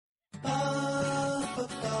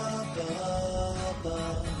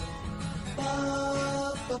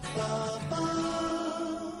Ultimate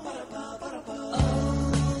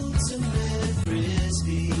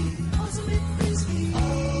Frisbee. Ultimate Frisbee.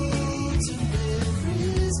 Ultimate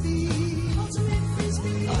Frisbee. Ultimate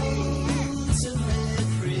Frisbee. Ultimate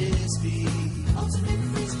Frisbee. Ultimate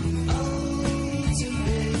Frisbee. Ultimate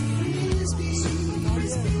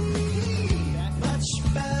Frisbee. Much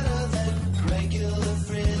better than regular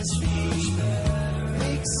Frisbee.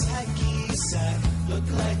 Makes hacky sack look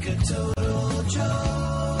like a total joke.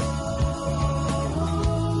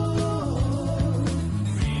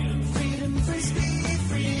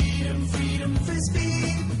 Frisbee,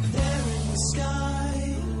 there in the sky,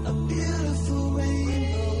 a beautiful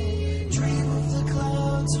rainbow. Dream of the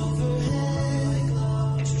clouds overhead.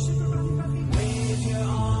 Wave your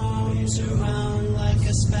arms around like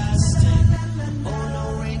a spastic. Oh no,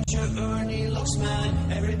 Ranger Ernie looks mad.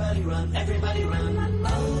 Everybody run, everybody run.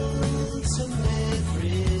 Ultimate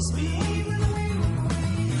Frisbee.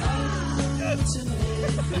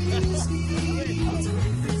 Ultimate Frisbee.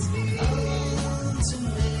 Ultimate Frisbee.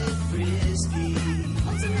 Ultimate Frisbee.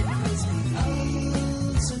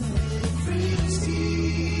 Ultimate Frisbee.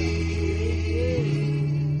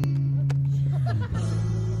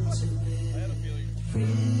 Ultimate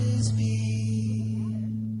Frisbee.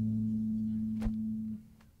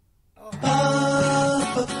 Ba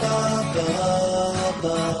ba ba ba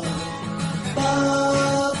ba. Ba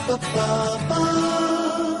ba ba ba.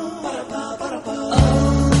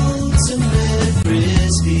 Ultimate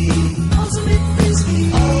Frisbee. Ultimate Frisbee.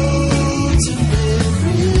 Ultimate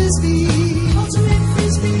Frisbee. Ultimate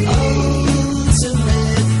Frisbee.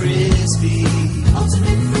 Ultimate Frisbee.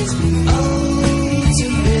 Ultimate Frisbee.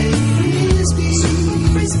 Ultimate Frisbee.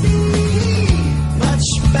 Frisbee. Much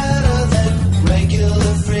better than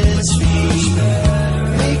regular Frisbee.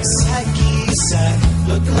 Makes hacky sack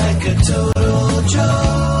look like a total joke.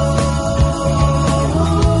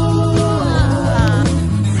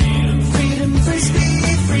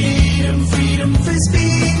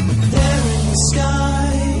 Frisbee, there in the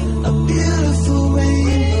sky, a beautiful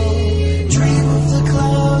rainbow. Dream of the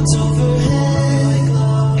clouds overhead.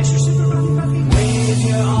 Wave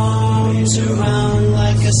your arms around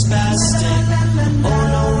like a spastic. Oh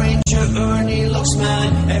no, Ranger Ernie looks mad.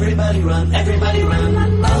 Everybody run, everybody run.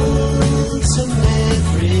 Ultimate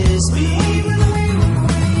Frisbee.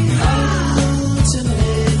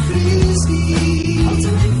 Ultimate Frisbee.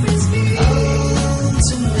 Ultimate Frisbee.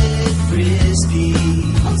 Ultimate Frisbee.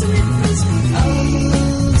 Ultimate Frisbee.